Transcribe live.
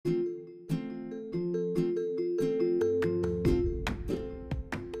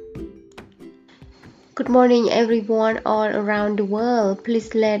Good morning, everyone all around the world.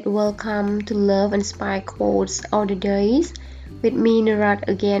 Please let welcome to Love and Spy Quotes all the days. With me, Narat,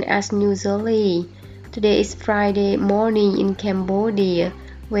 again as usually. Today is Friday morning in Cambodia,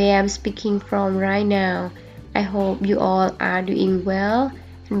 where I'm speaking from right now. I hope you all are doing well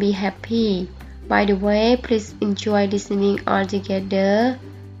and be happy. By the way, please enjoy listening all together.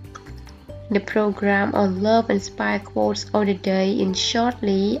 The program on Love and Spy Quotes all the day in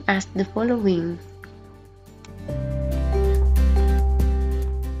shortly as the following.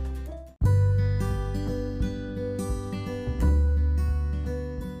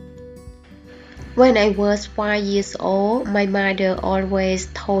 When I was 5 years old, my mother always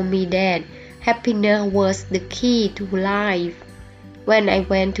told me that happiness was the key to life. When I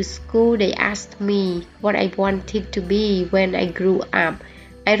went to school, they asked me what I wanted to be when I grew up.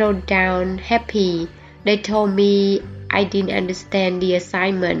 I wrote down happy. They told me I didn't understand the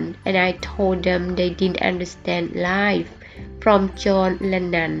assignment, and I told them they didn't understand life. From John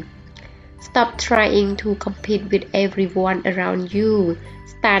Lennon. Stop trying to compete with everyone around you.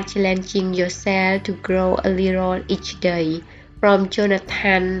 Start challenging yourself to grow a little each day. From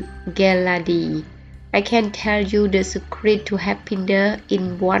Jonathan Gelady. I can tell you the secret to happiness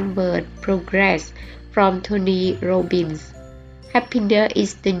in one word: progress. From Tony Robbins. Happiness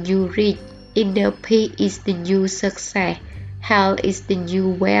is the new rich. Inner peace is the new success. Health is the new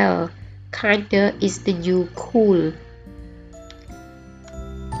wealth. Kindness is the new cool.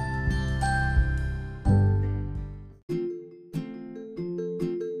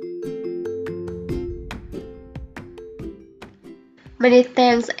 Many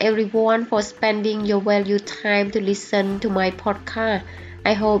thanks everyone for spending your valuable time to listen to my podcast.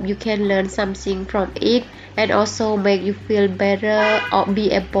 I hope you can learn something from it and also make you feel better or be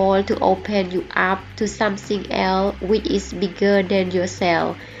able to open you up to something else which is bigger than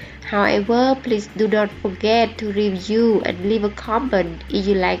yourself. However, please do not forget to review and leave a comment if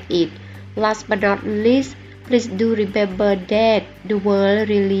you like it. Last but not least, please do remember that the world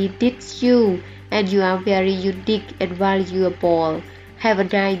really needs you and you are very unique and valuable. Have a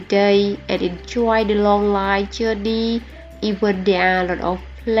nice day and enjoy the long life journey, even there are a lot of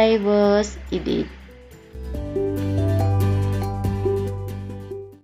flavors in it.